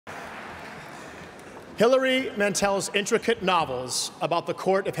Hilary Mantel's intricate novels about the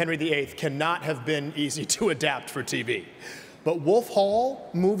court of Henry VIII cannot have been easy to adapt for TV. But Wolf Hall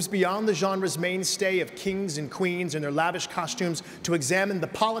moves beyond the genre's mainstay of kings and queens in their lavish costumes to examine the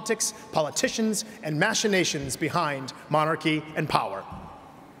politics, politicians, and machinations behind monarchy and power.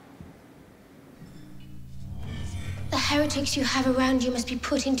 The heretics you have around you must be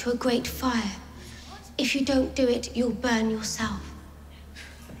put into a great fire. If you don't do it, you'll burn yourself.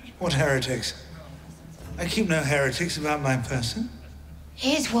 What heretics? I keep no heretics about my person.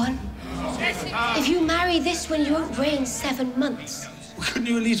 Here's one. If you marry this one, you won't reign 7 months. Well, couldn't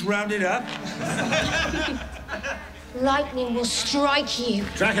you at least round it up? Lightning will strike you.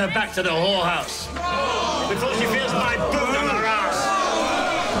 Drag her back to the whorehouse before she feels my boot on her ass.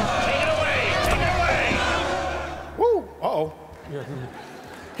 Take it away! Take it away! Woo! Uh-oh.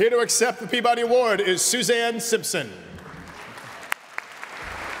 Here to accept the Peabody Award is Suzanne Simpson.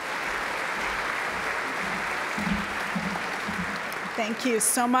 Thank you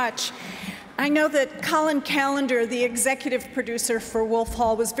so much. I know that Colin Callender, the executive producer for Wolf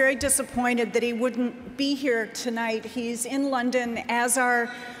Hall, was very disappointed that he wouldn't be here tonight. He's in London, as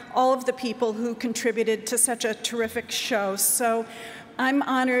are all of the people who contributed to such a terrific show. So I'm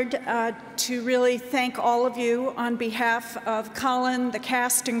honored to really thank all of you on behalf of Colin, the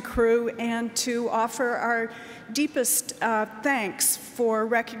cast and crew, and to offer our deepest thanks for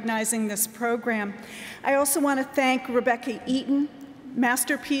recognizing this program. I also want to thank Rebecca Eaton,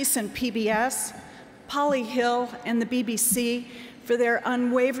 Masterpiece and PBS, Polly Hill, and the BBC for their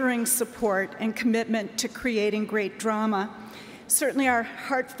unwavering support and commitment to creating great drama. Certainly our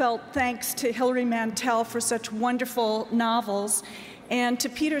heartfelt thanks to Hilary Mantel for such wonderful novels, and to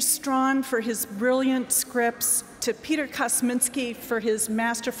Peter Straughan for his brilliant scripts, to Peter Kosminsky for his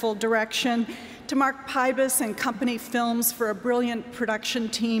masterful direction, to Mark Pybus and Company Films for a brilliant production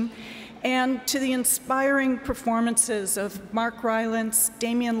team, and to the inspiring performances of Mark Rylance,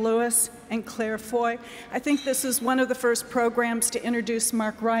 Damian Lewis, and Claire Foy. I think this is one of the first programs to introduce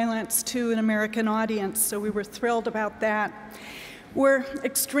Mark Rylance to an American audience, so we were thrilled about that. We're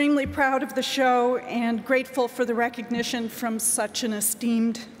extremely proud of the show and grateful for the recognition from such an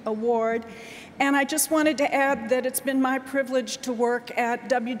esteemed award. And I just wanted to add that it's been my privilege to work at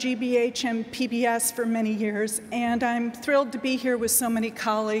WGBH and PBS for many years, and I'm thrilled to be here with so many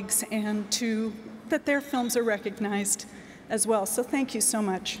colleagues and that their films are recognized as well. So thank you so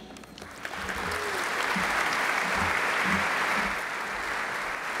much.